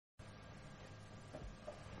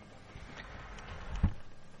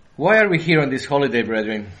Why are we here on this holiday,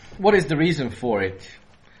 brethren? What is the reason for it?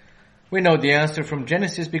 We know the answer from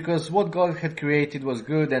Genesis, because what God had created was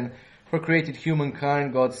good, and for created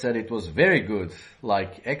humankind, God said it was very good,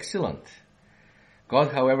 like excellent.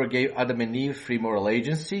 God, however, gave Adam and Eve free moral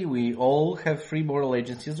agency. We all have free moral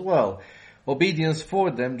agency as well. Obedience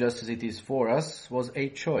for them, just as it is for us, was a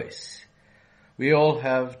choice. We all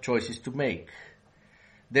have choices to make.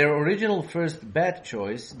 Their original first bad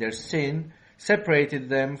choice, their sin, separated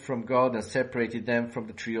them from God and separated them from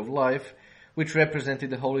the tree of life, which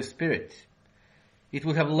represented the Holy Spirit. It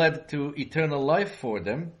would have led to eternal life for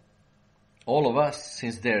them. All of us,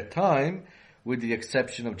 since their time, with the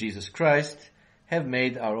exception of Jesus Christ, have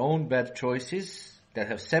made our own bad choices that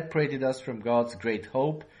have separated us from God's great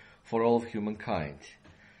hope for all of humankind.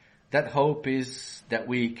 That hope is that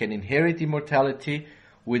we can inherit immortality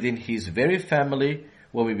within His very family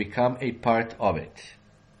when we become a part of it.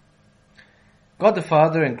 God the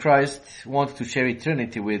Father and Christ want to share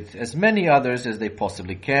eternity with as many others as they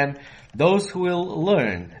possibly can, those who will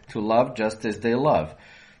learn to love just as they love.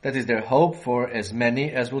 That is their hope for as many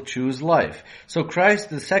as will choose life. So Christ,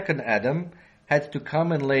 the second Adam, had to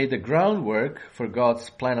come and lay the groundwork for God's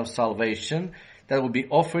plan of salvation that will be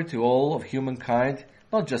offered to all of humankind,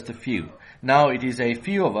 not just a few. Now it is a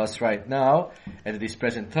few of us right now at this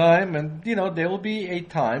present time, and there will be a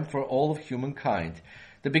time for all of humankind.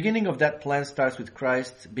 The beginning of that plan starts with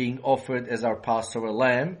Christ being offered as our Passover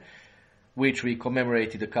lamb, which we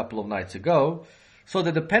commemorated a couple of nights ago, so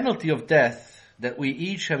that the penalty of death that we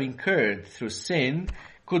each have incurred through sin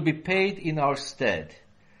could be paid in our stead.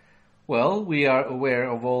 Well, we are aware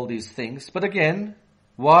of all these things, but again,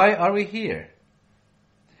 why are we here?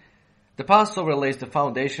 The Passover lays the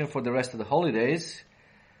foundation for the rest of the holidays.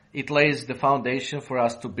 It lays the foundation for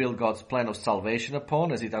us to build God's plan of salvation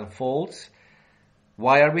upon as it unfolds.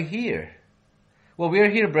 Why are we here? Well, we are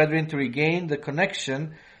here, brethren, to regain the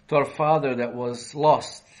connection to our Father that was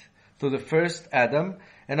lost through the first Adam,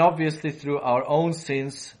 and obviously through our own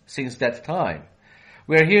sins since that time.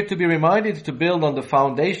 We are here to be reminded to build on the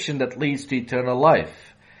foundation that leads to eternal life.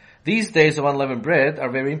 These days of unleavened bread are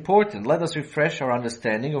very important. Let us refresh our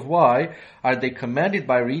understanding of why are they commanded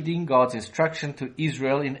by reading God's instruction to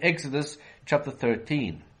Israel in Exodus chapter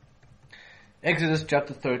 13. Exodus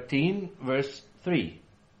chapter 13, verse 3.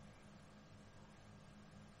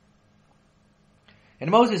 And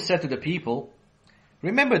Moses said to the people,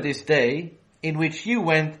 "Remember this day in which you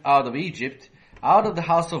went out of Egypt, out of the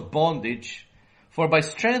house of bondage, for by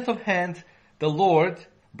strength of hand the Lord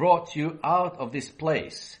brought you out of this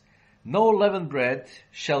place. No leavened bread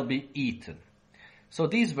shall be eaten." So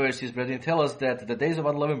these verses, brethren, tell us that the days of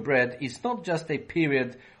unleavened bread is not just a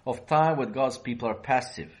period of time when God's people are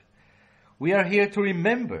passive. We are here to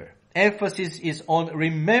remember. Emphasis is on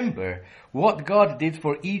remember what God did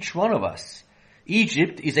for each one of us.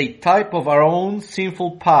 Egypt is a type of our own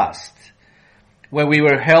sinful past, when we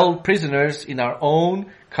were held prisoners in our own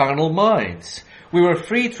carnal minds. We were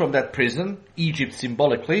freed from that prison, Egypt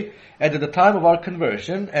symbolically, at the time of our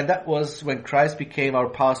conversion, and that was when Christ became our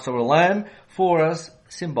Passover lamb for us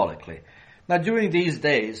symbolically. Now during these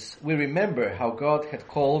days, we remember how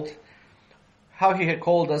He had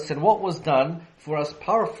called us and what was done for us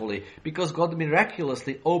powerfully, because God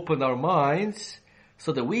miraculously opened our minds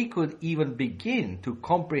so that we could even begin to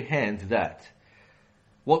comprehend that.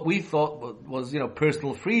 What we thought was,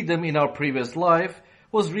 personal freedom in our previous life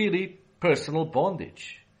was really personal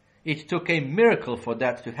bondage. It took a miracle for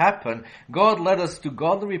that to happen. God led us to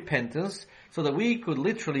godly repentance so that we could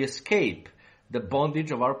literally escape the bondage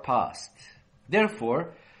of our past.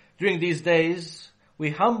 Therefore, during these days, we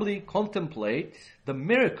humbly contemplate the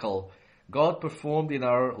miracle God performed in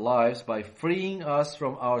our lives by freeing us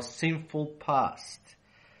from our sinful past.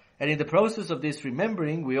 And in the process of this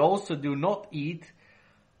remembering, we also do not eat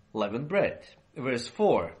leavened bread. Verse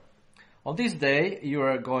 4. On this day you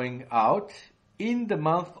are going out in the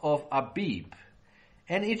month of Abib,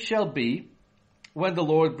 and it shall be, when the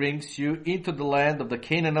Lord brings you into the land of the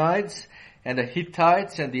Canaanites, and the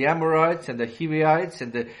Hittites, and the Amorites, and the Hivites,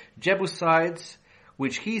 and the Jebusites,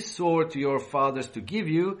 which He swore to your fathers to give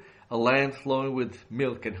you, a land flowing with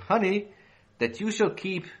milk and honey, that you shall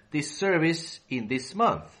keep this service in this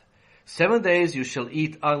month. 7 days you shall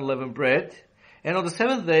eat unleavened bread, and on the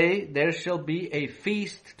seventh day there shall be a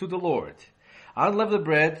feast to the Lord. Unleavened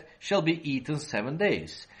bread shall be eaten 7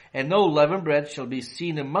 days, and no leavened bread shall be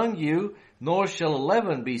seen among you, nor shall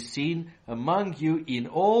leaven be seen among you in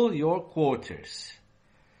all your quarters.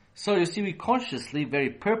 So you see, we consciously,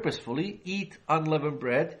 very purposefully eat unleavened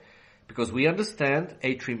bread because we understand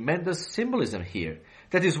a tremendous symbolism here.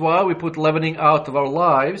 That is why we put leavening out of our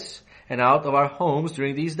lives and out of our homes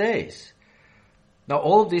during these days. Now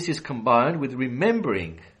all of this is combined with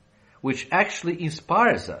remembering, which actually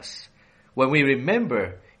inspires us. When we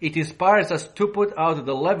remember, it inspires us to put out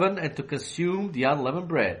the leaven and to consume the unleavened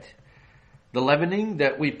bread. The leavening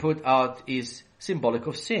that we put out is symbolic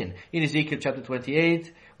of sin. In Ezekiel chapter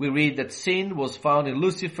 28, we read that sin was found in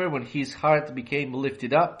Lucifer when his heart became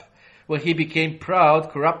lifted up, when he became proud,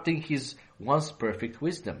 corrupting his once perfect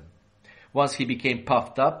wisdom. Once he became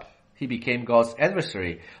puffed up, he became God's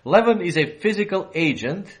adversary. Leaven is a physical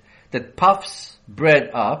agent that puffs bread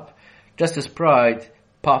up, just as pride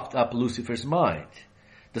puffed up Lucifer's mind.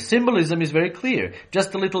 The symbolism is very clear.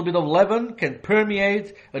 Just a little bit of leaven can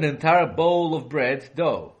permeate an entire bowl of bread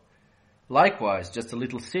dough. Likewise, just a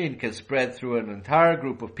little sin can spread through an entire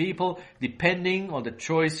group of people, depending on the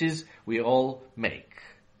choices we all make.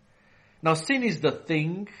 Now, sin is the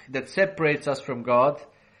thing that separates us from God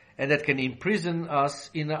and that can imprison us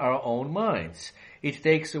in our own minds. It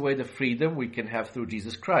takes away the freedom we can have through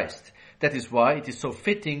Jesus Christ. That is why it is so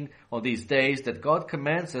fitting on these days that God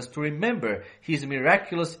commands us to remember His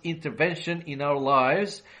miraculous intervention in our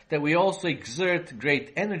lives, that we also exert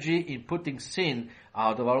great energy in putting sin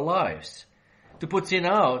out of our lives. To put sin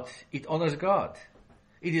out, it honors God.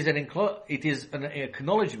 It is an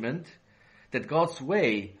acknowledgement that God's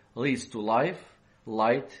way leads to life,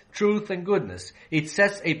 light, truth, and goodness. It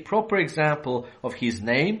sets a proper example of His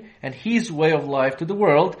name and His way of life to the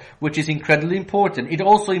world, which is incredibly important. It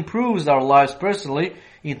also improves our lives personally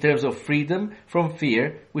in terms of freedom from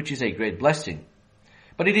fear, which is a great blessing.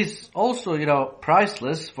 But it is also,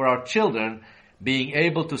 priceless for our children being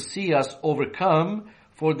able to see us overcome,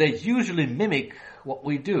 for they usually mimic what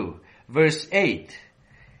we do. Verse 8,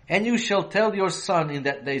 "And you shall tell your son in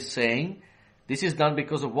that day, saying, This is done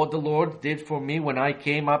because of what the Lord did for me when I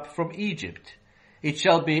came up from Egypt. It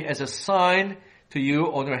shall be as a sign to you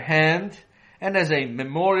on your hand, and as a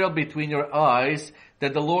memorial between your eyes,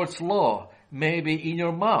 that the Lord's law may be in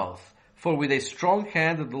your mouth. For with a strong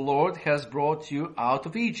hand the Lord has brought you out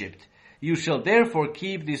of Egypt. You shall therefore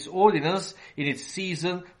keep this ordinance in its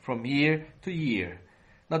season from year to year."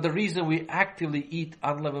 Now the reason we actively eat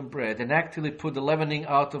unleavened bread and actively put the leavening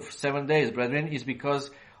out of 7 days, brethren, is because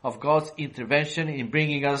of God's intervention in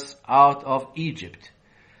bringing us out of Egypt.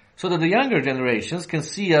 So that the younger generations can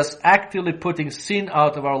see us actively putting sin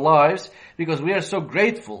out of our lives, because we are so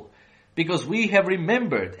grateful, because we have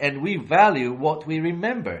remembered and we value what we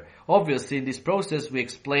remember. Obviously, in this process, we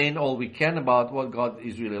explain all we can about what God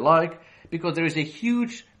is really like, because there is a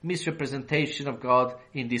huge misrepresentation of God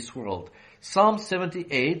in this world. Psalm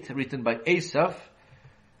 78, written by Asaph,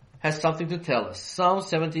 has something to tell us. Psalm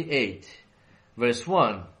 78, verse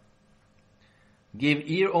 1. "Give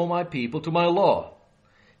ear, O my people, to my law.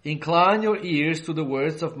 Incline your ears to the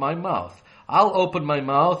words of my mouth. I'll open my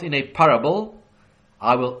mouth in a parable.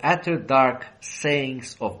 I will utter dark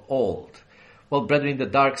sayings of old." Well, brethren, the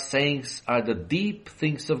dark sayings are the deep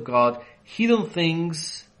things of God, hidden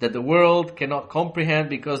things that the world cannot comprehend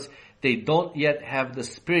because they don't yet have the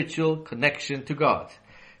spiritual connection to God.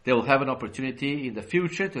 They will have an opportunity in the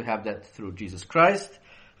future to have that through Jesus Christ.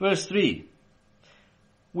 Verse 3.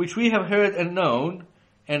 "Which we have heard and known,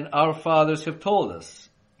 and our fathers have told us.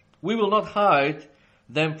 We will not hide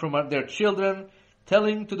them from their children,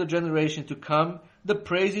 telling to the generation to come the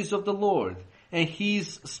praises of the Lord, and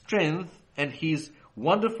His strength and His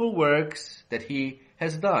wonderful works that He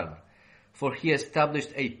has done. For He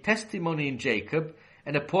established a testimony in Jacob,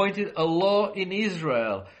 and appointed a law in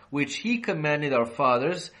Israel, which He commanded our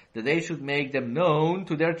fathers, that they should make them known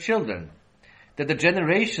to their children, that the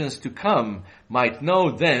generations to come might know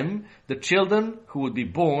them, the children who would be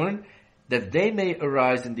born, that they may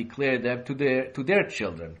arise and declare them to their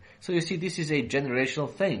children." So you see, this is a generational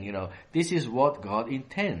thing, This is what God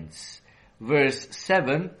intends. Verse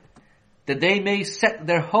 7, "That they may set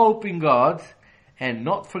their hope in God, and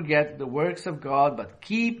not forget the works of God, but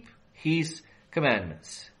keep His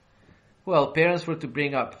commandments." Well, parents were to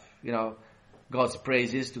bring up, God's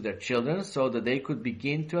praises to their children so that they could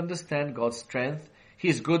begin to understand God's strength,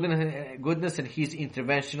 His goodness and His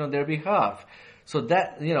intervention on their behalf. So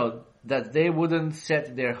that, that they wouldn't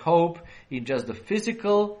set their hope in just the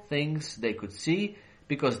physical things they could see,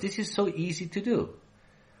 because this is so easy to do.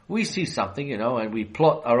 We see something, and we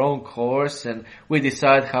plot our own course and we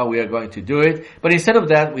decide how we are going to do it. But instead of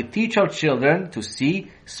that, we teach our children to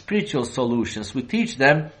see spiritual solutions. We teach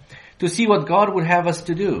them to see what God would have us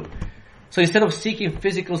to do. So instead of seeking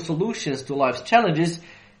physical solutions to life's challenges,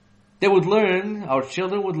 our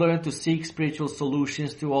children would learn to seek spiritual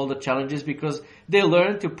solutions to all the challenges, because they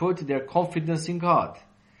learn to put their confidence in God.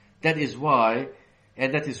 That is why,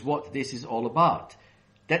 and that is what this is all about.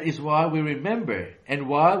 That is why we remember and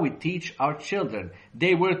why we teach our children.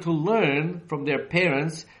 They were to learn from their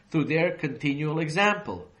parents through their continual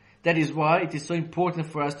example. That is why it is so important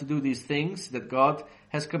for us to do these things that God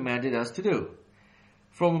has commanded us to do.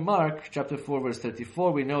 From Mark chapter 4 verse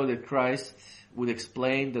 34, we know that Christ would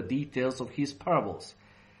explain the details of his parables.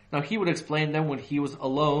 Now he would explain them when he was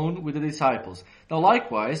alone with the disciples. Now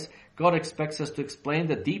likewise, God expects us to explain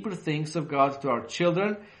the deeper things of God to our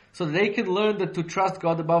children so that they can learn that to trust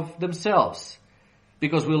God above themselves.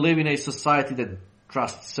 Because we live in a society that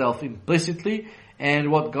trusts self implicitly,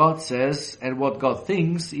 and what God says and what God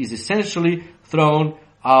thinks is essentially thrown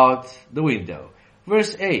out the window.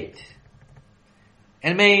 Verse 8.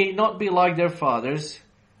 And may not be like their fathers,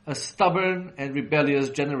 a stubborn and rebellious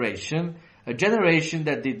generation, a generation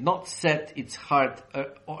that did not set its heart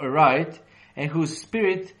aright, and whose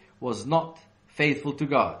spirit was not faithful to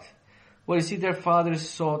God. Well, you see, their fathers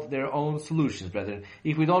sought their own solutions, brethren.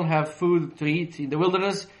 If we don't have food to eat in the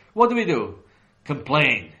wilderness, what do?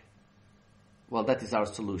 Complain. Well, that is our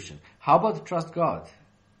solution. How about to trust God?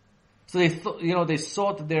 So they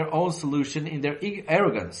sought their own solution in their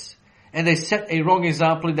arrogance. And they set a wrong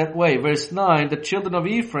example in that way. Verse 9, the children of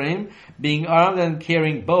Ephraim, being armed and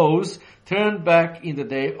carrying bows, turned back in the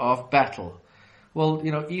day of battle. Well,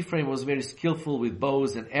 Ephraim was very skillful with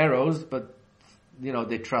bows and arrows, but,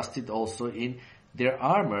 they trusted also in their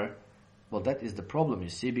armor. Well, that is the problem, you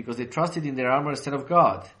see, because they trusted in their armor instead of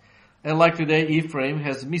God. And like today, Ephraim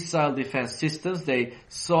has missile defense systems. They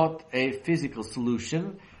sought a physical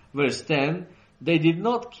solution. Verse 10, they did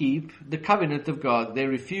not keep the covenant of God. They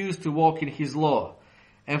refused to walk in his law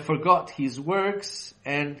and forgot his works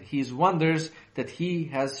and his wonders that he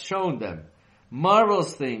has shown them.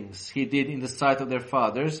 Marvelous things he did in the sight of their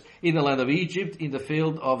fathers, in the land of Egypt, in the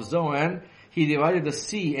field of Zoan. He divided the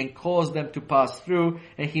sea and caused them to pass through,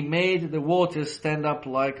 and he made the waters stand up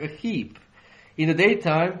like a heap. In the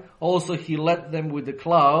daytime also he led them with the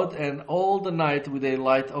cloud, and all the night with a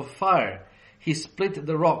light of fire. He split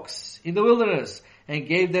the rocks in the wilderness, and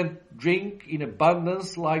gave them drink in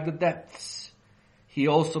abundance like the depths. He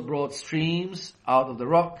also brought streams out of the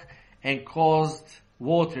rock, and caused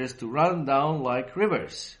waters to run down like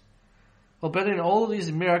rivers. Well, brethren, all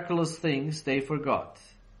these miraculous things they forgot.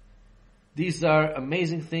 These are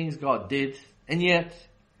amazing things God did, and yet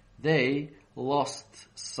they lost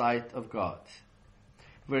sight of God.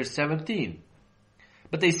 Verse 17.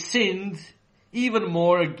 But they sinned even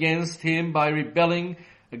more against him by rebelling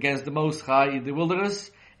against the Most High in the wilderness,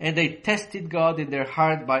 and they tested God in their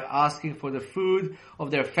heart by asking for the food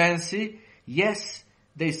of their fancy. Yes,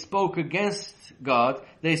 they spoke against God.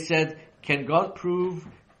 They said, can God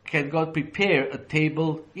prepare a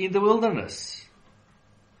table in the wilderness?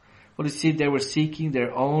 Well, you see, they were seeking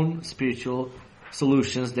their own spiritual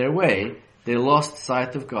solutions their way. They lost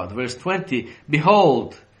sight of God. Verse 20,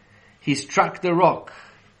 behold, he struck the rock,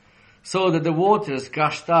 so that the waters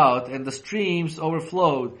gushed out and the streams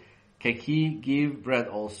overflowed. Can he give bread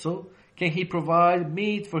also? Can he provide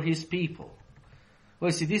meat for his people? Well,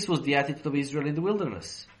 you see, this was the attitude of Israel in the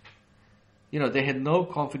wilderness. They had no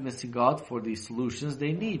confidence in God for the solutions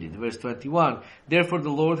they needed. Verse 21, therefore the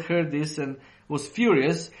Lord heard this and was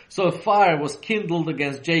furious. So a fire was kindled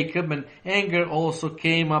against Jacob, and anger also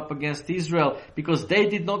came up against Israel, because they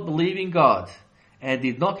did not believe in God and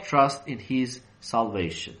did not trust in his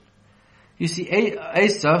salvation. You see,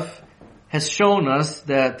 Asaph has shown us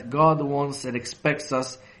that God wants and expects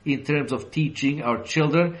us in terms of teaching our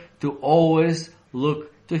children to always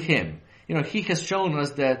look to him. He has shown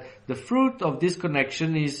us that the fruit of this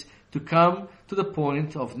connection is to come to the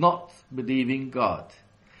point of not believing God.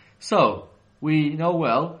 So, we know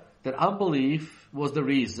well that unbelief was the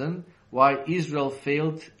reason why Israel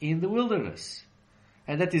failed in the wilderness.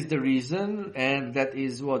 And that is the reason, and that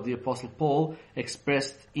is what the Apostle Paul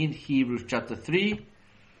expressed in Hebrews chapter 3.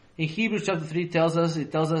 In Hebrews chapter 3 it tells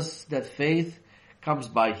us that faith comes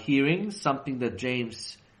by hearing, something that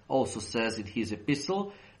James also says in his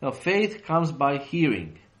epistle. Now, faith comes by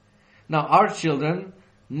hearing. Now, our children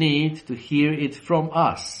need to hear it from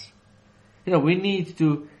us. We need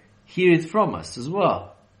to hear it from us as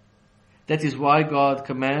well. That is why God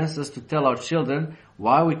commands us to tell our children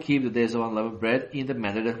why we keep the Days of Unleavened Bread in the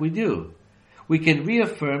manner that we do. We can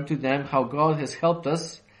reaffirm to them how God has helped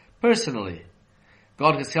us personally.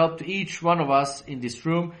 God has helped each one of us in this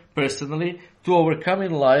room personally to overcome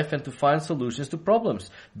in life and to find solutions to problems.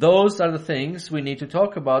 Those are the things we need to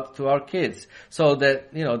talk about to our kids so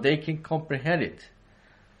that, they can comprehend it.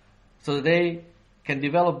 So that they can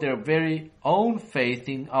develop their very own faith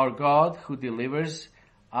in our God who delivers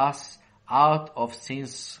us out of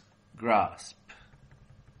sin's grasp.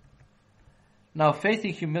 Now, faith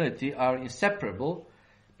and humility are inseparable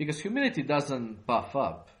because humility doesn't puff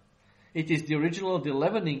up. It is the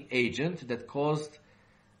leavening agent that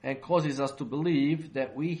causes us to believe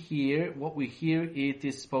that what we hear, it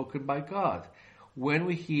is spoken by God. When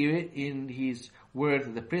we hear it in His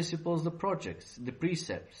Word, the principles, the projects, the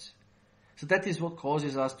precepts. So that is what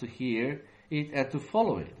causes us to hear it and to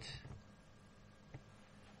follow it.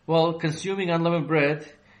 Well, consuming unleavened bread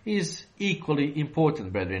is equally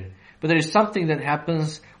important, brethren. But there is something that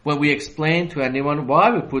happens when we explain to anyone why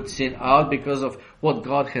we put sin out because of what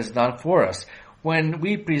God has done for us. When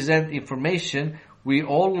we present information, we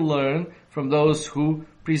all learn from those who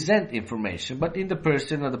present information. But the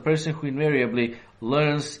person who invariably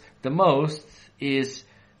learns the most is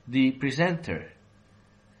the presenter.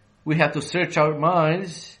 We have to search our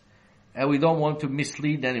minds, and we don't want to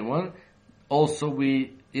mislead anyone. Also,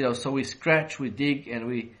 so we scratch, we dig, and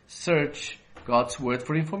we search God's Word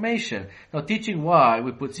for information. Now, teaching why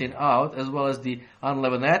we put sin out, as well as the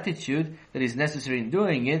unleavened attitude that is necessary in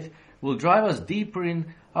doing it, will drive us deeper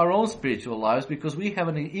in our own spiritual lives because we have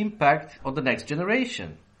an impact on the next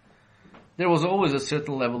generation. There was always a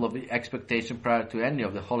certain level of expectation prior to any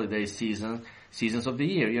of the holiday seasons of the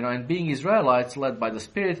year. And being Israelites led by the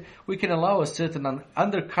Spirit, we can allow a certain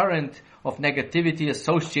undercurrent of negativity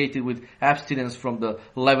associated with abstinence from the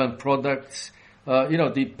leavened products,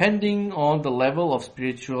 depending on the level of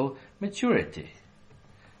spiritual maturity.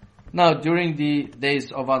 Now, during the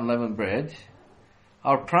Days of Unleavened Bread,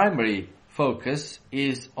 our primary focus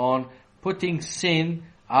is on putting sin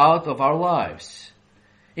out of our lives.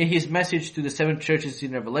 In His message to the 7 churches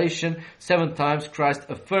in Revelation, 7 times Christ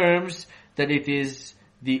affirms that it is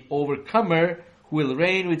the overcomer who will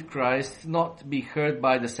reign with Christ, not be hurt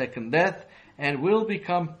by the second death, and will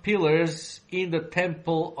become pillars in the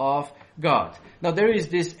temple of God. Now there is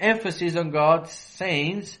this emphasis on God's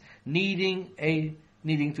saints needing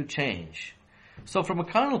to change. So from a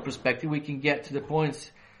carnal perspective, we can get to the points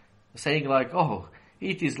saying like, oh,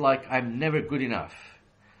 it is like I'm never good enough.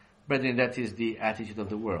 Brethren, that is the attitude of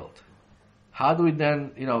the world. How do we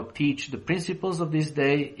then, teach the principles of this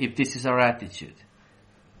day if this is our attitude?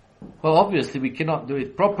 Well, obviously we cannot do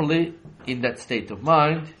it properly in that state of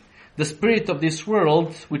mind. The spirit of this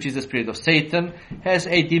world, which is the spirit of Satan, has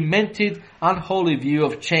a demented, unholy view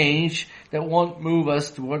of change that won't move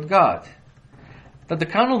us toward God. That the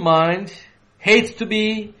carnal mind hates to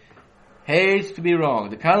be wrong.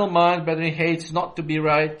 The carnal mind, brethren, hates not to be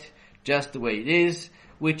right just the way it is,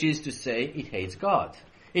 which is to say, it hates God.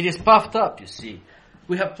 It is puffed up, you see.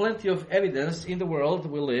 We have plenty of evidence in the world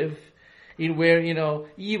we live in where,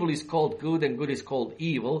 evil is called good and good is called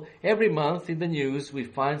evil. Every month in the news we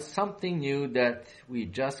find something new that we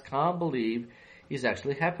just can't believe is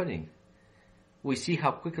actually happening. We see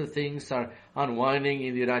how quickly things are unwinding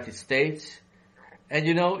in the United States. And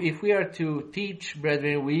if we are to teach,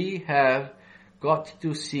 brethren, we have got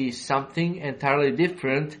to see something entirely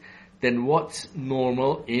different than what's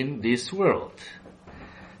normal in this world.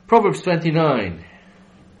 Proverbs 29,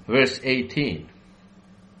 verse 18.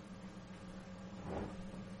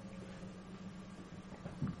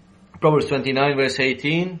 Proverbs 29, verse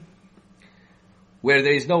 18. Where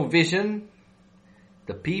there is no vision,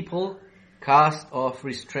 the people cast off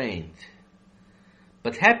restraint.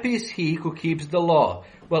 But happy is he who keeps the law.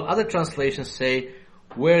 Well, other translations say,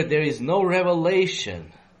 where there is no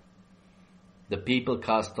revelation, the people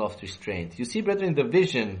cast off restraint. You see, brethren, the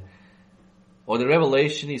vision or the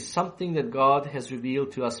revelation is something that God has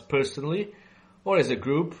revealed to us personally or as a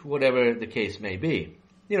group, whatever the case may be.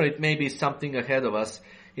 It may be something ahead of us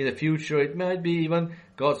in the future. It might be even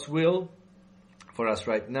God's will for us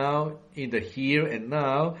right now, in the here and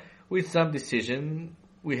now, with some decision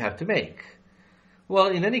we have to make. Well,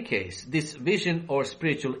 in any case, this vision or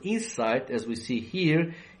spiritual insight, as we see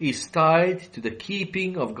here, is tied to the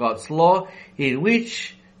keeping of God's law, in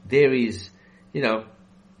which there is,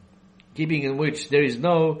 keeping in which there is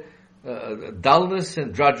no dullness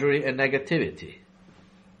and drudgery and negativity.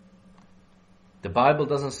 The Bible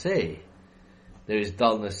doesn't say there is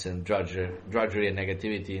dullness and drudgery and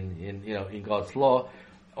negativity in God's law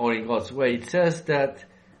or in God's way. It says that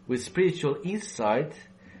with spiritual insight,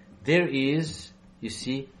 there is, you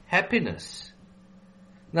see, happiness.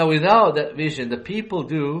 Now, without that vision, the people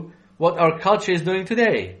do what our culture is doing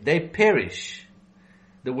today. They perish.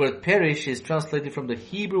 The word perish is translated from the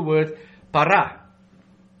Hebrew word para.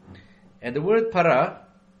 And the word para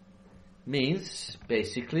means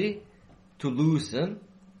basically to loosen,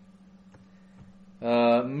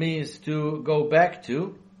 means to go back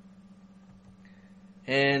to,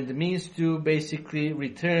 and means to basically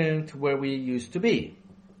return to where we used to be.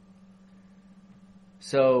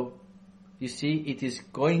 So, you see, it is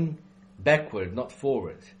going backward, not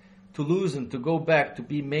forward. To loosen, to go back, to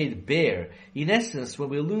be made bare. In essence, when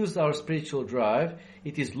we lose our spiritual drive,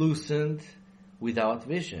 it is loosened without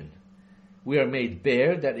vision. We are made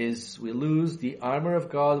bare, that is, we lose the armor of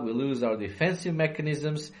God, we lose our defensive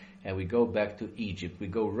mechanisms, and we go back to Egypt. We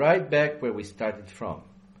go right back where we started from.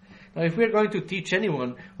 Now, if we're going to teach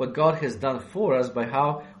anyone what God has done for us by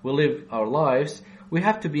how we live our lives, we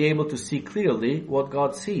have to be able to see clearly what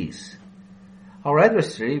God sees. Our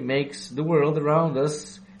adversary makes the world around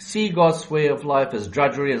us see God's way of life as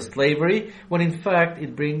drudgery and slavery, when in fact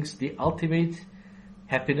it brings the ultimate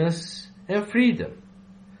happiness and freedom.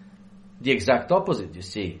 The exact opposite, you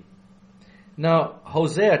see. Now,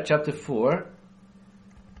 Hosea chapter 4,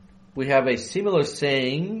 we have a similar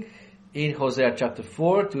saying in Hosea chapter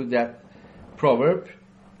 4 to that proverb,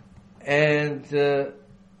 and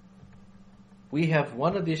we have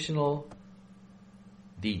one additional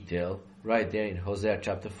detail right there in Hosea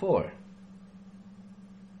chapter 4.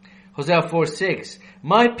 Hosea 4:6,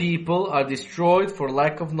 my people are destroyed for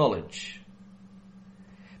lack of knowledge.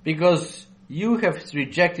 Because you have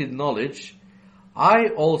rejected knowledge, I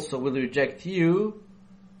also will reject you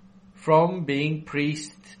from being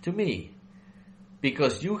priest to me.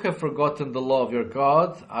 Because you have forgotten the law of your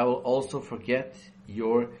God, I will also forget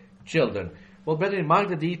your children. Well, brethren, mark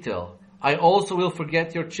the detail. I also will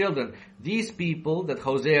forget your children. These people that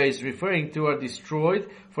Hosea is referring to are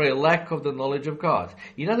destroyed for a lack of the knowledge of God.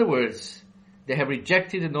 In other words, they have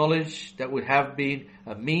rejected the knowledge that would have been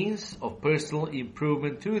a means of personal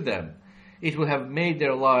improvement to them. It would have made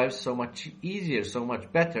their lives so much easier, so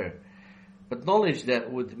much better. But knowledge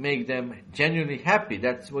that would make them genuinely happy,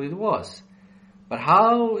 that's what it was. But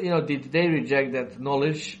how, did they reject that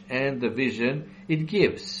knowledge and the vision it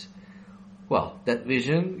gives? Well, that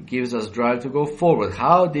vision gives us drive to go forward.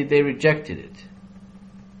 How did they reject it?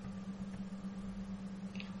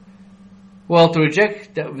 Well, to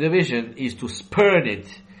reject the vision is to spurn it.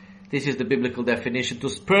 This is the biblical definition. To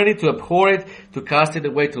spurn it, to abhor it, to cast it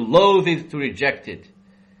away, to loathe it, to reject it.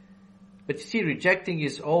 But you see, rejecting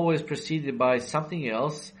is always preceded by something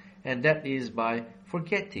else, and that is by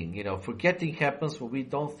forgetting. Forgetting happens when we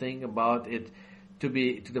don't think about it to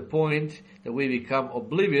the point that we become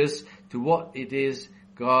oblivious to what it is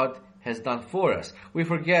God has done for us. We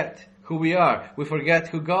forget who we are. We forget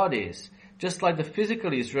who God is. Just like the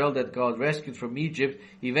physical Israel that God rescued from Egypt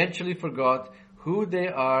eventually forgot who they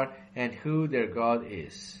are and who their God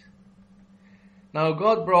is. Now,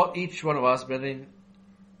 God brought each one of us, brethren,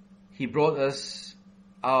 He brought us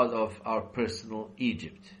out of our personal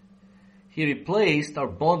Egypt. He replaced our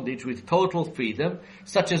bondage with total freedom,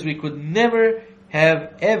 such as we could never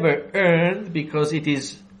have ever earned, because it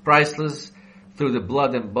is priceless through the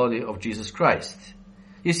blood and body of Jesus Christ.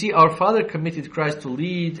 You see, our Father committed Christ to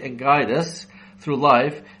lead and guide us through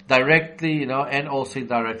life directly, and also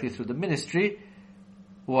indirectly through the ministry.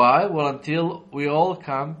 Why? Well, until we all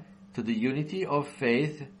come to the unity of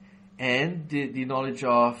faith and the knowledge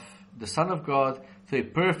of the Son of God, to a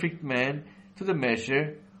perfect man, to the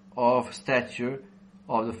measure of stature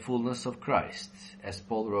of the fullness of Christ, as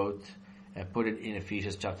Paul wrote and put it in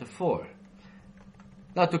Ephesians chapter 4.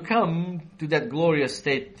 Now, to come to that glorious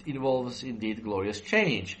state involves indeed glorious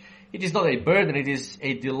change. It is not a burden, it is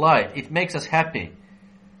a delight. It makes us happy.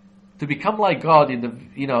 To become like God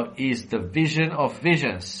is the vision of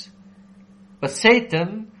visions. But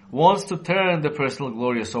Satan wants to turn the personal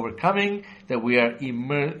glorious overcoming that we are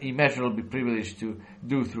immeasurably privileged to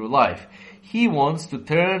do through life. He wants to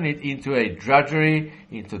turn it into a drudgery,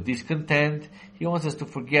 into discontent. He wants us to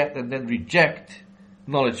forget and then reject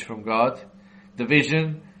knowledge from God, the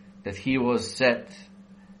vision that He was set,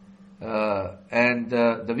 and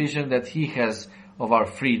the vision that He has of our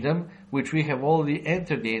freedom, which we have already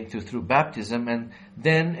entered into through baptism, and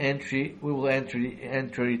then we will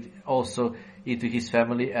enter it also into His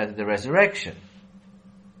family at the resurrection.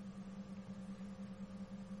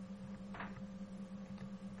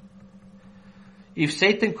 If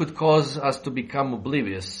Satan could cause us to become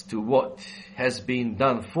oblivious to what has been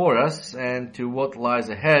done for us and to what lies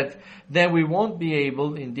ahead, then we won't be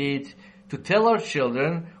able indeed to tell our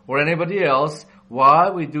children or anybody else why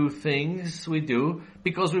we do things we do,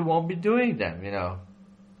 because we won't be doing them,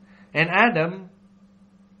 And Adam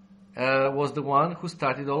was the one who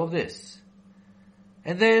started all of this.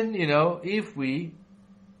 And then, if we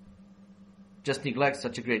just neglect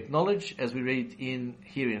such a great knowledge, as we read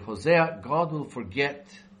here in Hosea, God will forget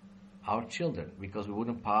our children, because we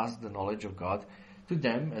wouldn't pass the knowledge of God to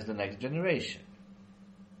them as the next generation.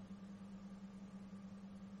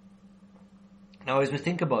 Now, as we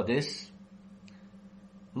think about this,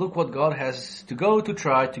 Look what God has to go to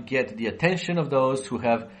try to get the attention of those who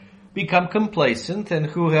have become complacent and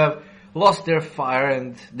who have lost their fire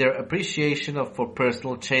and their appreciation for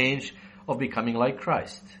personal change, of becoming like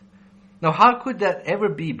Christ. Now, how could that ever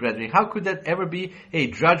be, brethren? How could that ever be a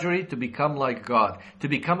drudgery to become like God, to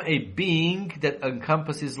become a being that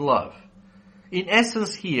encompasses love? In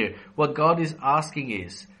essence here, what God is asking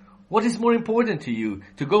is, what is more important to you,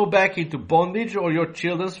 to go back into bondage or your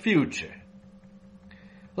children's future?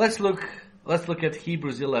 Let's look at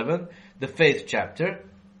Hebrews 11, the 5th chapter.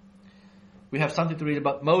 We have something to read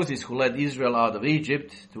about Moses who led Israel out of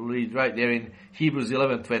Egypt, to read right there in Hebrews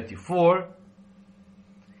 11:24.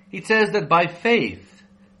 It says that by faith,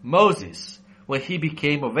 Moses, when he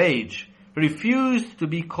became of age, refused to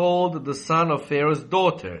be called the son of Pharaoh's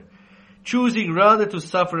daughter, choosing rather to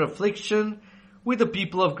suffer affliction with the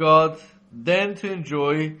people of God than to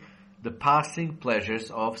enjoy the passing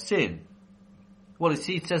pleasures of sin. Well, you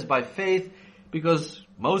see, it says by faith because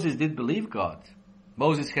Moses did believe God.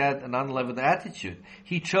 Moses had an unleavened attitude.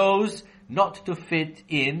 He chose not to fit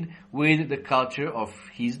in with the culture of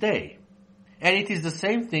his day. And it is the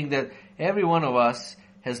same thing that every one of us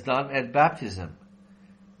has done at baptism.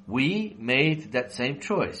 We made that same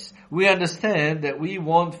choice. We understand that we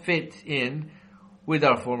won't fit in with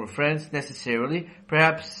our former friends necessarily.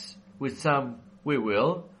 Perhaps with some we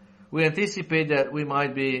will. We anticipate that we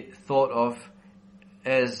might be thought of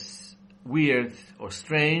as weird or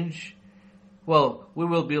strange. Well, we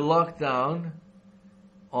will be locked down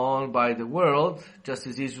on by the world, just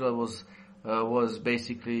as Israel was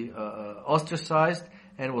basically ostracized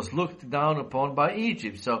and was looked down upon by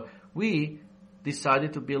Egypt. So we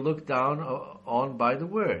decided to be looked down on by the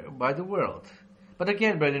world. But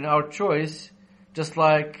again, brethren, our choice, just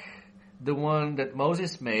like the one that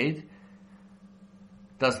Moses made,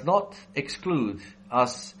 does not exclude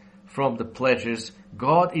us from the pleasures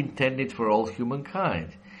God intended for all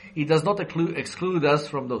humankind. It does not exclude us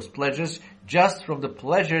from those pleasures, just from the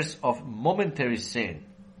pleasures of momentary sin.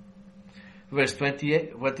 Verse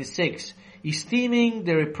 26, esteeming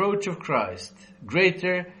the reproach of Christ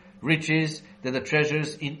greater riches than the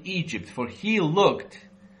treasures in Egypt, for he looked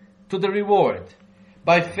to the reward.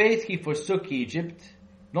 By faith he forsook Egypt,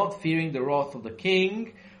 not fearing the wrath of the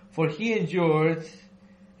king, for he endured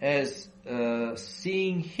as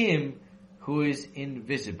seeing him who is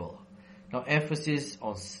invisible. Now, emphasis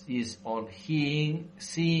is on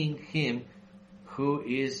seeing him who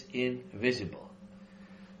is invisible.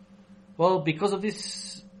 Well, because of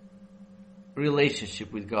this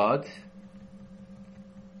relationship with God,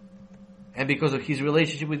 and because of his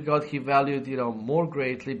relationship with God, he valued, more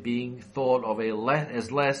greatly being thought of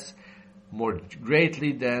as less, more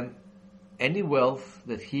greatly than any wealth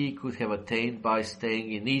that he could have attained by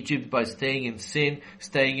staying in Egypt, by staying in sin,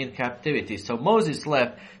 staying in captivity. So Moses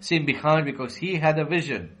left sin behind because he had a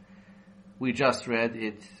vision. We just read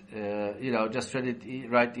it,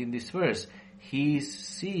 right in this verse. He's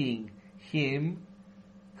seeing him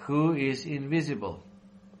who is invisible.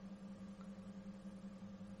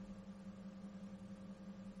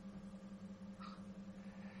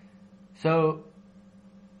 So,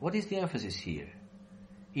 what is the emphasis here?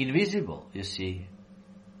 Invisible, you see.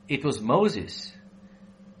 It was Moses.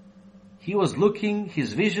 He was looking,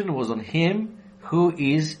 his vision was on him who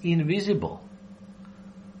is invisible.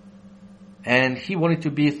 And he wanted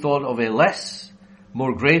to be thought of a less,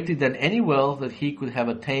 more greatly than any wealth that he could have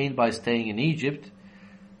attained by staying in Egypt.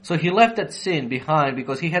 So he left that sin behind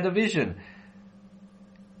because he had a vision.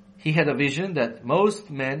 He had a vision that most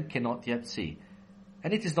men cannot yet see.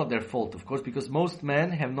 And it is not their fault, of course, because most men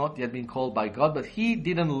have not yet been called by God, but he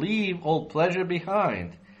didn't leave all pleasure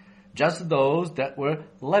behind. Just those that were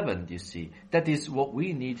leavened, you see. That is what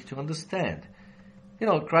we need to understand.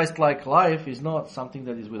 Christ-like life is not something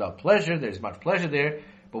that is without pleasure. There is much pleasure there,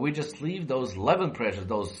 but we just leave those leavened pleasures,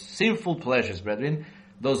 those sinful pleasures, brethren,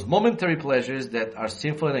 those momentary pleasures that are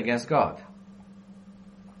sinful and against God.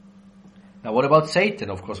 Now, what about Satan?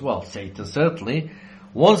 Of course, Satan certainly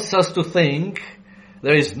wants us to think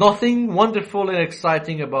there is nothing wonderful and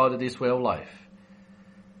exciting about this way of life.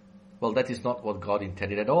 Well, that is not what God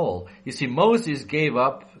intended at all. You see, Moses gave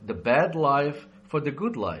up the bad life for the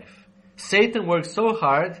good life. Satan worked so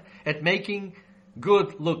hard at making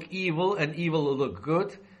good look evil and evil look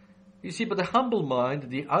good. You see, but the humble mind,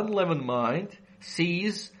 the unleavened mind,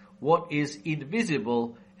 sees what is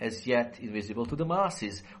invisible as yet invisible to the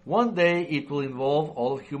masses. One day it will involve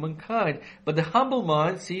all of humankind. But the humble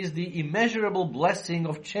mind sees the immeasurable blessing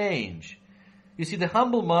of change. You see, the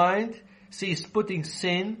humble mind sees putting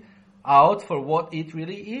sin out for what it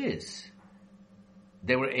really is.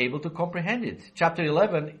 They were able to comprehend it. Chapter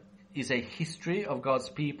 11 is a history of God's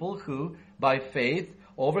people who, by faith,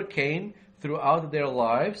 overcame throughout their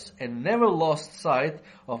lives and never lost sight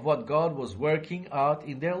of what God was working out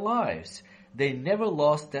in their lives. They never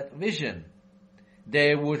lost that vision.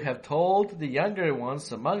 They would have told the younger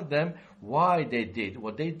ones among them why they did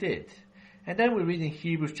what they did. And then we read in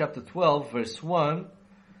Hebrews chapter 12, verse 1,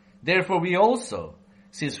 "Therefore we also,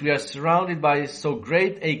 since we are surrounded by so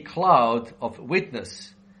great a cloud of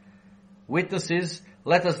witnesses,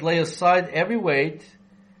 let us lay aside every weight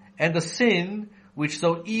and the sin which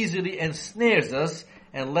so easily ensnares us,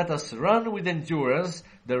 and let us run with endurance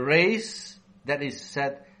the race that is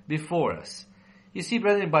set before us." You see,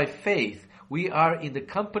 brethren, by faith, we are in the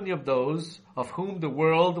company of those of whom the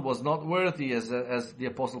world was not worthy, as the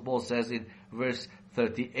Apostle Paul says in verse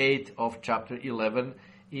 38 of chapter 11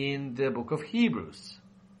 in the book of Hebrews.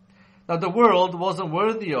 Now, the world wasn't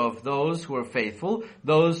worthy of those who were faithful,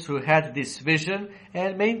 those who had this vision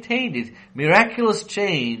and maintained it. Miraculous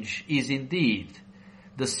change is indeed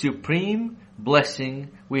the supreme blessing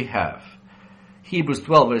we have. Hebrews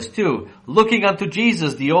 12 verse 2, "Looking unto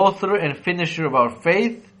Jesus, the author and finisher of our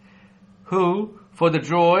faith, who, for the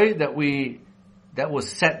joy that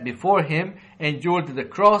was set before him, endured the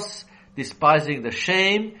cross, despising the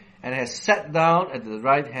shame, and has sat down at the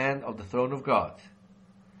right hand of the throne of God."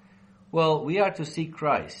 Well, we are to see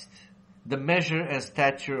Christ, the measure and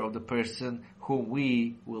stature of the person whom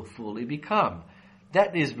we will fully become.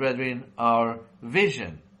 That is, brethren, our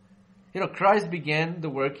vision. Christ began the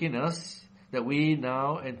work in us that we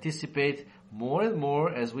now anticipate more and more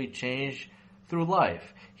as we change through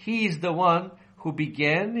life. He is the one who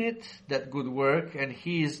began it, that good work, and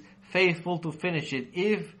He is faithful to finish it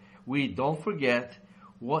if we don't forget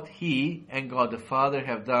what He and God the Father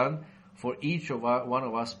have done for each of one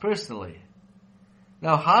of us personally.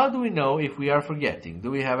 Now, how do we know if we are forgetting?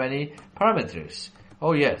 Do we have any parameters?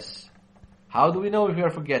 Oh yes. How do we know if we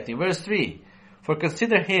are forgetting? Verse 3, "For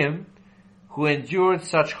consider Him who endured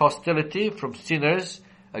such hostility from sinners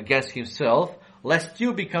against Himself, lest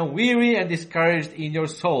you become weary and discouraged in your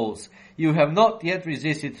souls. You have not yet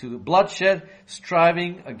resisted to the bloodshed,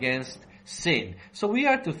 striving against sin." So we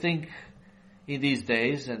are to think in these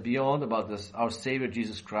days and beyond about our Savior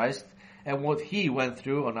Jesus Christ and what He went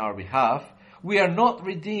through on our behalf. We are not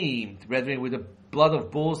redeemed, brethren, with the blood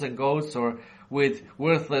of bulls and goats or with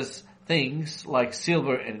worthless things like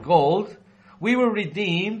silver and gold. We were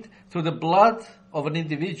redeemed through the blood of an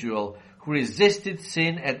individual who resisted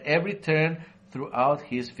sin at every turn throughout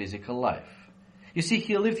his physical life. You see,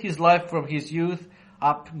 he lived his life from his youth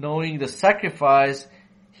up knowing the sacrifice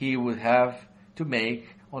he would have to make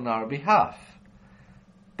on our behalf.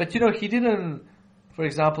 But he didn't, for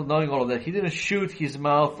example, knowing all of that, he didn't shoot his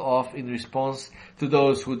mouth off in response to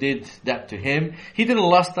those who did that to him. He didn't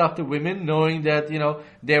lust after women, knowing that,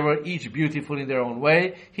 they were each beautiful in their own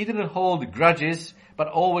way. He didn't hold grudges, but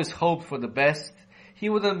always hoped for the best. He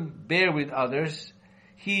wouldn't bear with others.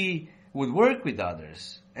 He would work with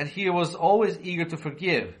others. And he was always eager to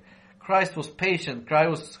forgive. Christ was patient.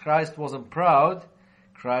 Christ wasn't proud.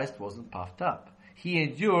 Christ wasn't puffed up. He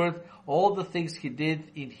endured all the things he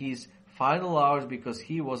did in his final hours because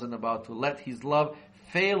he wasn't about to let his love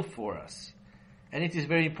fail for us. And it is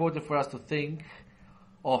very important for us to think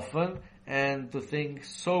often and to think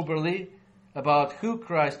soberly about who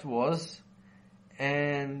Christ was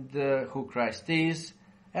and who Christ is.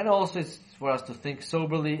 And also it's for us to think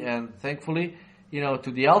soberly and thankfully,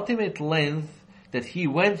 to the ultimate length that He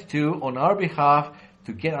went to on our behalf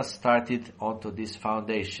to get us started onto this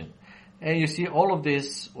foundation. And you see, all of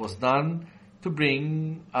this was done to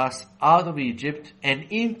bring us out of Egypt and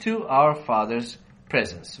into our Father's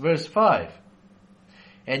presence. Verse 5,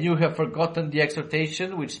 "And you have forgotten the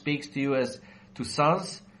exhortation which speaks to you as to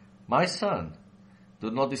sons. My son,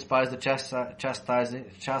 do not despise the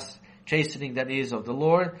chastening that is of the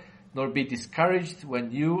Lord, nor be discouraged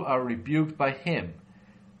when you are rebuked by Him.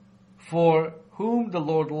 For whom the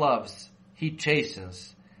Lord loves, He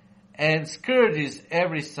chastens, and scourges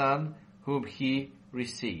every son whom He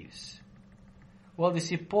receives." Well, you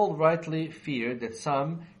see, Paul rightly feared that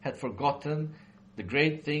some had forgotten the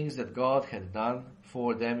great things that God had done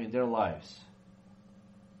for them in their lives.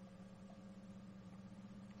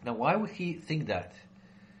 Now, why would he think that?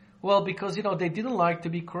 Well, because, they didn't like to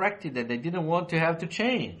be corrected and they didn't want to have to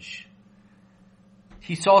change.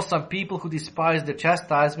 He saw some people who despised the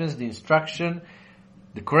chastisements, the instruction,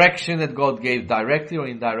 the correction that God gave directly or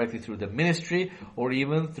indirectly through the ministry or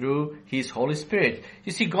even through His Holy Spirit.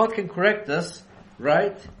 You see, God can correct us,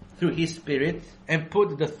 right, through His Spirit and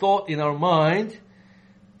put the thought in our mind,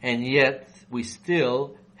 and yet we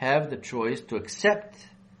still have the choice to accept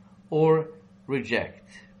or reject.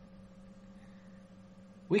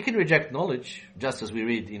 We can reject knowledge, just as we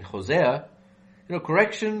read in Hosea.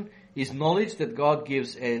 Correction is knowledge that God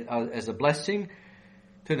gives as a blessing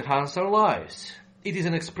to enhance our lives. It is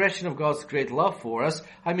an expression of God's great love for us.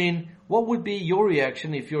 I mean, what would be your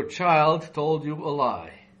reaction if your child told you a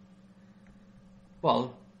lie?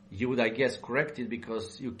 Well, you would, I guess, correct it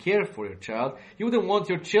because you care for your child. You wouldn't want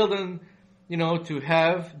your children, to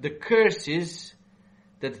have the curses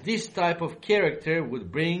that this type of character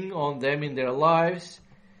would bring on them in their lives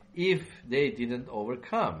if they didn't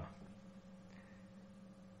overcome.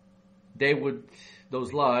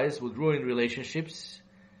 Those lies would ruin relationships,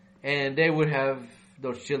 and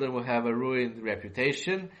those children would have a ruined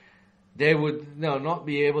reputation. They would not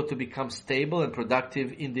be able to become stable and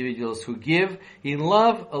productive individuals who give. In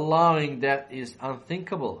love, allowing that is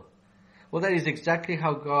unthinkable. Well, that is exactly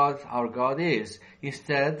how our God is.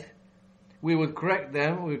 Instead, we would correct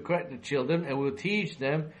them, we would correct the children, and we would teach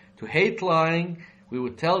them to hate lying. We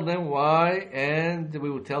would tell them why, and we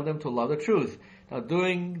would tell them to love the truth. Now,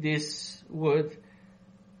 doing this would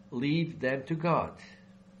lead them to God.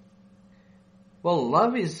 Well,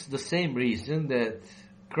 love is the same reason that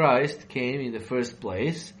Christ came in the first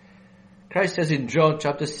place. Christ says in John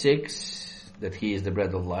chapter 6 that He is the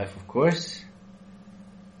bread of life, of course.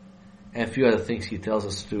 And a few other things He tells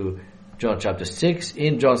us through John chapter 6.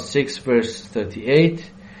 In John 6 verse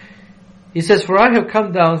 38, He says, "For I have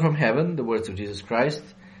come down from heaven," the words of Jesus Christ,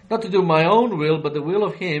 "not to do my own will, but the will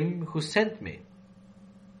of Him who sent me."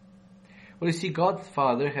 Well, you see, God the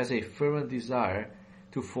Father has a fervent desire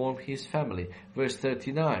to form His family. Verse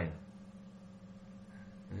 39.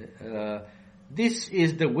 "This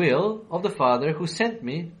is the will of the Father who sent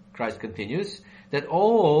me," Christ continues, that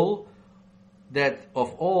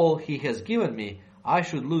of all He has given me, I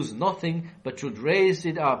should lose nothing, but should raise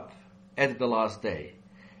it up at the last day.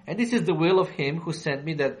 And this is the will of Him who sent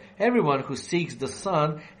me, that everyone who seeks the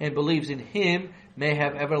Son and believes in Him may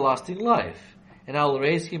have everlasting life, and I will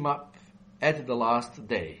raise him up at the last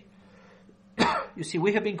day. You see,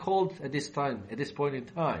 we have been called at this point in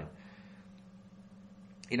time.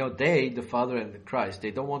 The Father and Christ,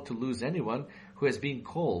 they don't want to lose anyone who has been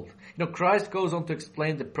called. Christ goes on to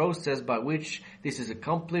explain the process by which this is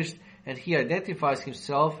accomplished, and He identifies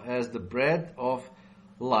Himself as the bread of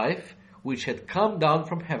life, which had come down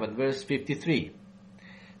from heaven. Verse 53.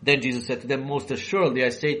 "Then Jesus said to them, Most assuredly I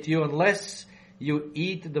say to you, unless you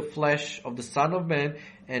eat the flesh of the Son of Man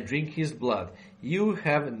and drink His blood, you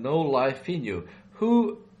have no life in you.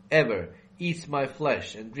 Whoever eats my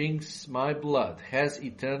flesh and drinks my blood has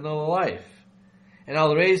eternal life, and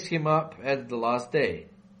I'll raise him up at the last day.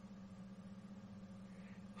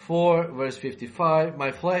 For," verse 55,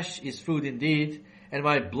 "my flesh is food indeed, and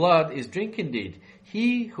my blood is drink indeed.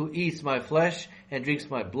 He who eats my flesh and drinks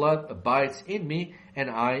my blood abides in me, and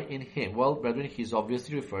I in him." Well, brethren, he's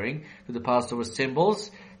obviously referring to the Passover symbols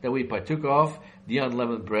that we partook of, the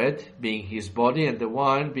unleavened bread being His body and the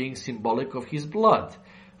wine being symbolic of His blood.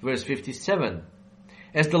 Verse 57,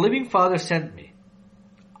 "As the living Father sent me,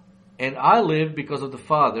 and I live because of the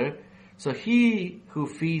Father, so he who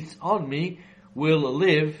feeds on me will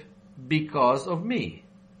live because of me.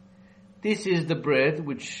 This is the bread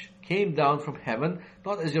which came down from heaven,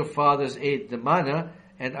 not as your fathers ate the manna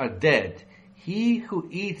and are dead. He who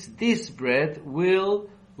eats this bread will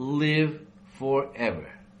live forever."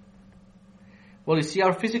 Well, you see,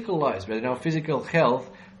 our physical lives, brethren, our physical health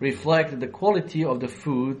reflect the quality of the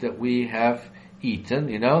food that we have eaten,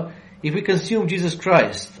 If we consume Jesus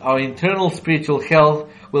Christ, our internal spiritual health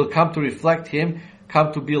will come to reflect Him,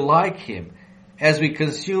 come to be like Him. As we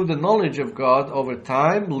consume the knowledge of God over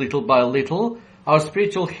time, little by little, our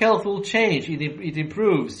spiritual health will change. It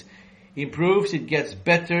improves. It gets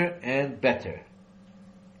better and better.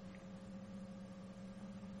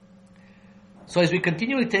 So as we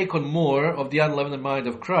continually take on more of the unleavened mind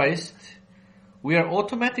of Christ, we are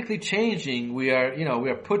automatically changing. We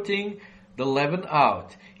are putting the leaven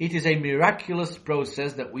out. It is a miraculous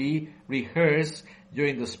process that we rehearse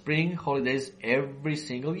during the spring holidays every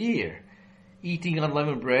single year. Eating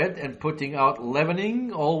unleavened bread and putting out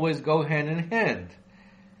leavening always go hand in hand.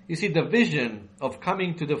 You see, the vision of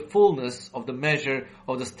coming to the fullness of the measure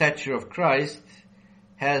of the stature of Christ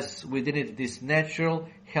has within it this natural,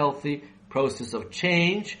 healthy process of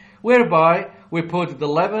change, whereby we put the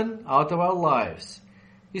leaven out of our lives.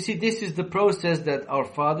 You see, this is the process that our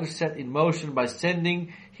Father set in motion by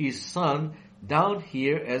sending His Son down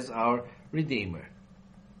here as our Redeemer.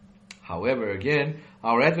 However, again,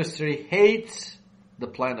 our adversary hates the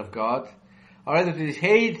plan of God. Our adversary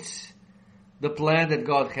hates the plan that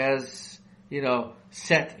God has,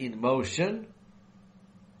 set in motion.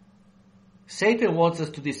 Satan wants us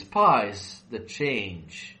to despise the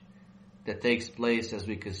change that takes place as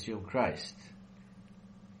we consume Christ.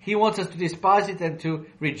 He wants us to despise it and to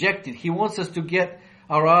reject it. He wants us to get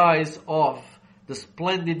our eyes off the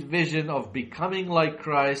splendid vision of becoming like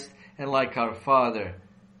Christ and like our Father.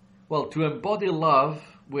 Well, to embody love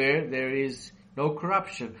where there is no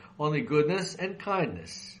corruption, only goodness and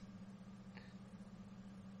kindness.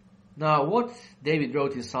 Now, what David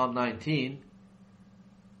wrote in Psalm 19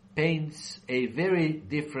 paints a very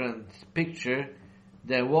different picture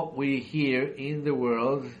than what we hear in the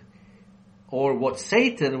world or what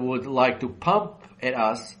Satan would like to pump at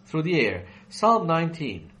us through the air. Psalm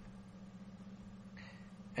 19.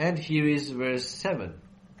 And here is verse 7.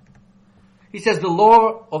 He says, "The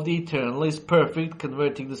law of the eternal is perfect,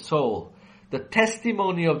 converting the soul. The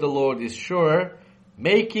testimony of the Lord is sure,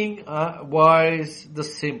 making wise the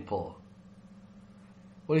simple."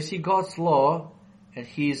 Well, you see, God's law and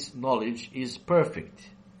His knowledge is perfect.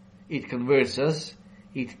 It converts us.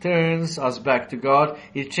 It turns us back to God.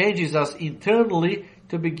 It changes us internally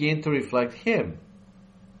to begin to reflect Him.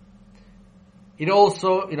 It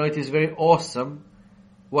also, it is very awesome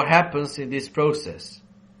what happens in this process.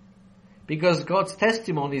 Because God's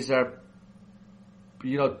testimonies are,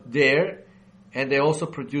 there, and they also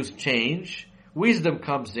produce change. Wisdom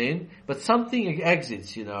comes in, but something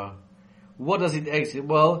exits, What does it exit?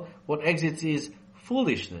 Well, what exits is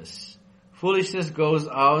foolishness. Foolishness goes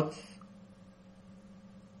out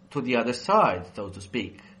to the other side, so to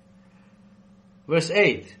speak. Verse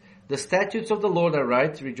 8, "The statutes of the Lord are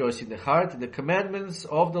right, rejoicing the heart. The commandments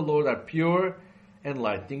of the Lord are pure,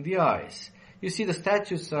 enlightening the eyes." You see, the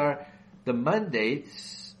statutes are the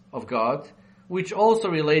mandates of God, which also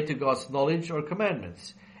relate to God's knowledge or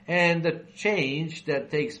commandments. And the change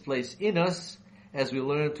that takes place in us as we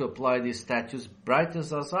learn to apply these statutes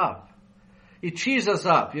brightens us up. It cheers us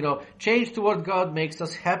up. Change toward God makes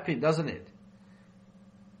us happy, doesn't it?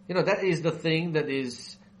 That is the thing that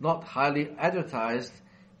is not highly advertised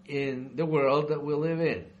in the world that we live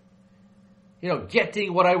in.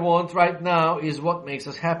 Getting what I want right now is what makes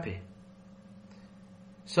us happy.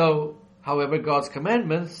 So, however, God's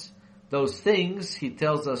commandments, those things He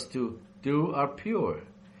tells us to do, are pure.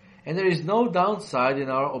 And there is no downside in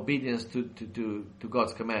our obedience to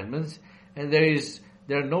God's commandments, and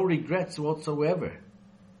there are no regrets whatsoever.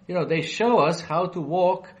 They show us how to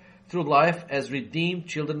walk through life as redeemed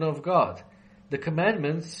children of God. The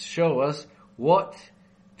commandments show us what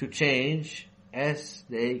to change as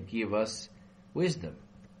they give us wisdom.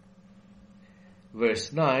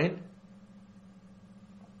 Verse 9,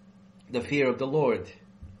 "The fear of the Lord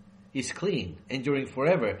is clean, enduring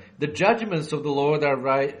forever. The judgments of the Lord are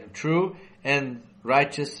right, true and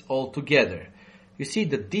righteous altogether." You see,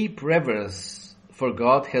 the deep reverence for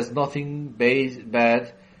God has nothing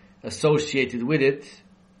bad associated with it.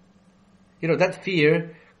 That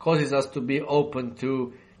fear causes us to be open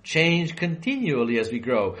to change continually as we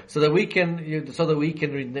grow, so that we can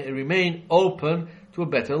remain open to a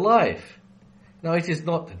better life. Now, it is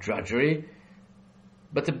not drudgery,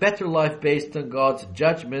 but a better life based on God's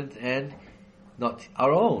judgment and not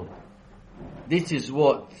our own. This is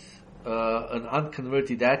what an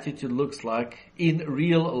unconverted attitude looks like in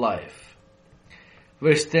real life.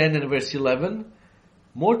 Verse 10 and verse 11,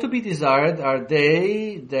 "More to be desired are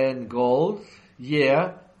they than gold,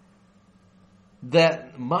 yea,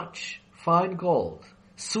 that much fine gold,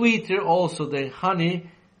 sweeter also than honey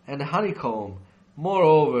and honeycomb.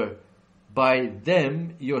 Moreover, by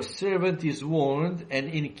them your servant is warned, and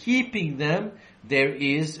in keeping them there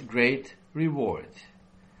is great reward."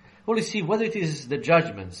 Well, you see, whether it is the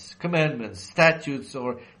judgments, commandments, statutes,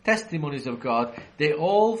 or testimonies of God, they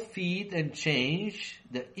all feed and change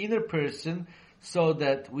the inner person so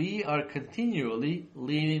that we are continually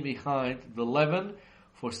leaving behind the leaven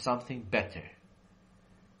for something better.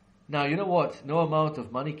 Now, you know what? No amount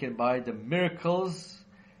of money can buy the miracles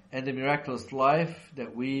and the miraculous life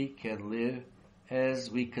that we can live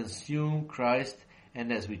as we consume Christ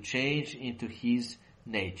and as we change into His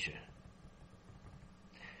nature.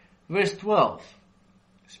 Verse 12,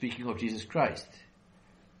 speaking of Jesus Christ,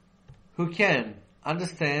 "Who can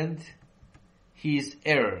understand His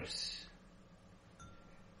errors?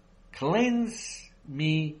 Cleanse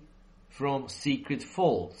me from secret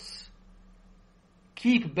faults.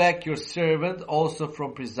 Keep back your servant also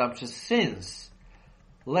from presumptuous sins.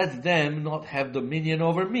 Let them not have dominion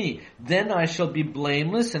over me. Then I shall be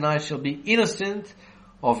blameless and I shall be innocent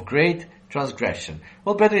of great transgression."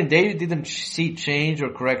 Well, brethren, David didn't see change or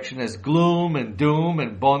correction as gloom and doom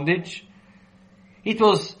and bondage. It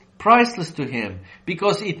was priceless to him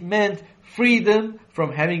because it meant freedom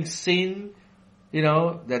from having sin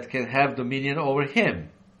that can have dominion over him.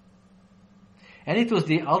 And it was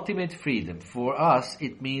the ultimate freedom. For us,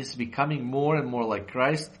 it means becoming more and more like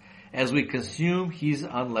Christ as we consume his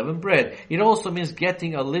unleavened bread. It also means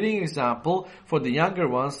getting a living example for the younger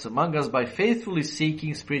ones among us by faithfully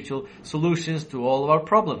seeking spiritual solutions to all of our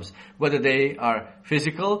problems, whether they are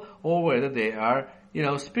physical or whether they are,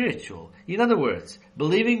 spiritual. In other words,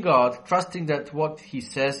 believing God, trusting that what he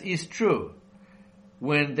says is true.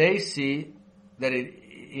 When they see that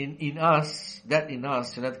in us,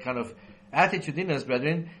 that kind of attitude in us,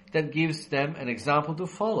 brethren, that gives them an example to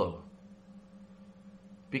follow.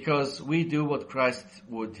 Because we do what Christ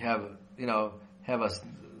would have us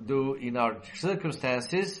do in our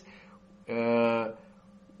circumstances, when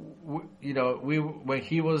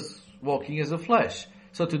he was walking as a flesh.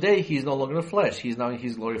 So today he is no longer a flesh, he is now in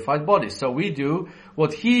his glorified body. So we do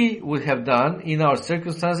what he would have done in our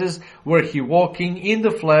circumstances were he walking in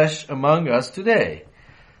the flesh among us today.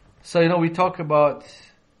 So, we talk about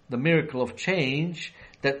the miracle of change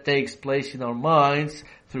that takes place in our minds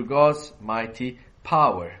through God's mighty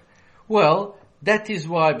power. Well, that is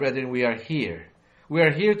why, brethren, we are here. We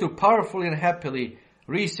are here to powerfully and happily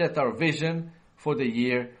reset our vision for the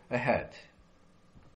year ahead.